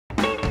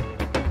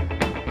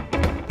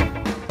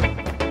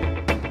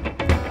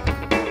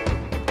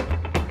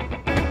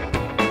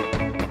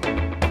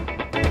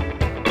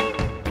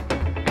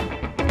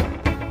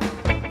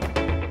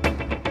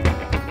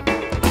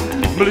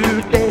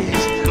blue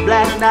days,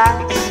 black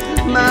nights,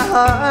 my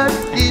heart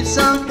keeps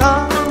on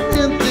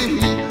calling thee.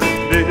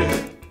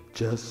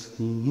 Just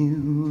you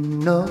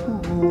know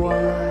why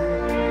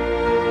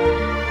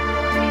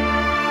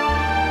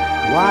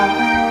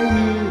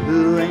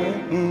you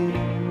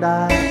and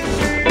I.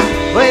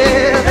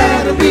 Well,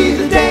 that'll be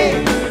the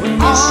day when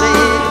you say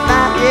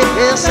goodbye.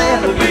 Yes,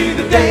 that'll be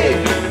the day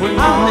when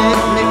you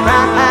make me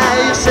cry.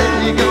 You said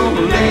you're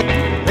gonna lay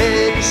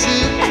baby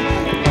soup,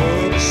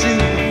 baby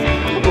soup.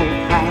 Oh,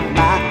 how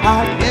my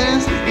heart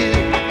yearns for you.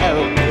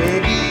 Oh,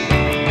 baby,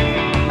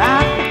 my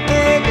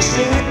baby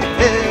said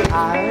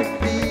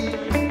heartbeat.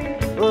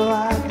 Oh,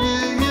 how do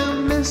you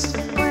miss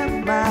when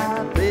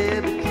my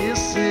baby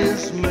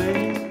kisses me?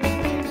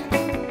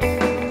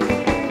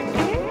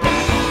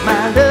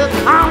 My love,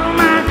 all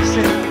my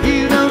kissing, you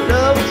don't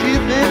know what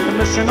you've been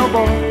missing. Oh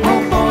boy,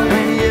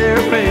 and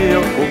you're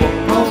real.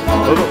 Oh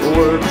the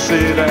word to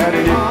say that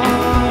it is.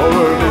 Oh,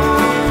 word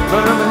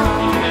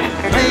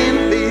playing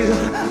the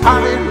field all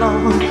day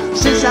long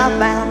since I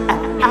found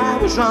out I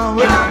was wrong.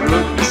 Well, I'm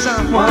looking for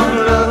someone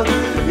to love.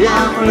 Yeah,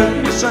 I'm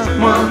looking for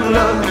someone to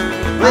love.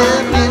 Well,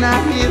 can I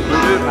hear it?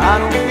 I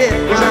don't care,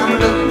 'cause I'm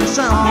looking for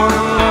someone to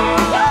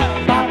love.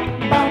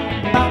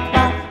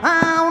 I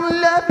wanna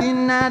love you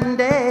night and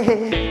day.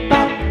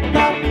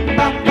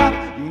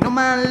 You know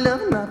my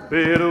love not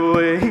fade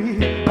away.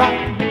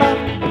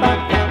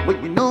 Well,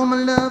 you know my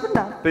love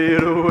not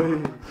fade away.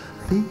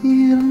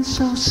 Feeling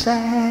so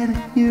sad,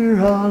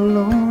 you're all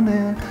alone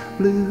and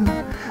blue.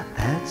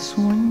 That's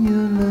when you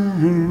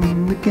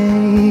learn the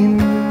game.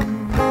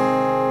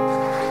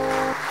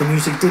 The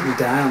music didn't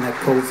die on that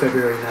cold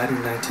February night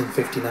in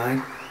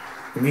 1959.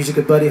 The music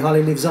of Buddy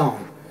Holly lives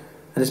on,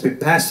 and it's been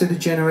passed through the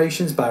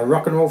generations by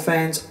rock and roll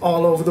fans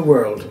all over the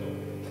world.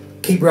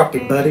 Keep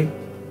rocking, Buddy.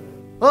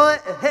 Oh,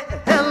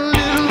 hello,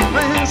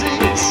 friends,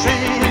 it's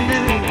saying,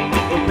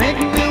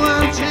 making me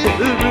want to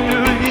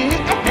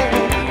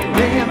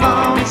rave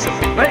on, so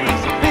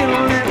crazy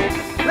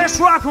feeling. Let's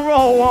rock and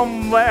roll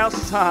one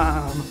last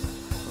time.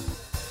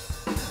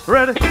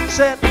 Ready,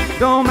 set,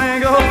 go,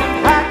 man, go.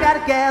 I got a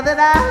gal that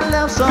I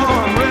love so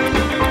I'm ready,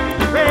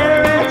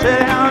 ready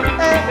down,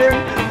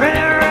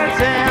 ready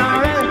down,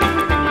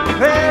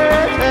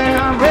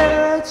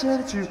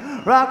 ready to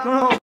rock and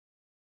roll.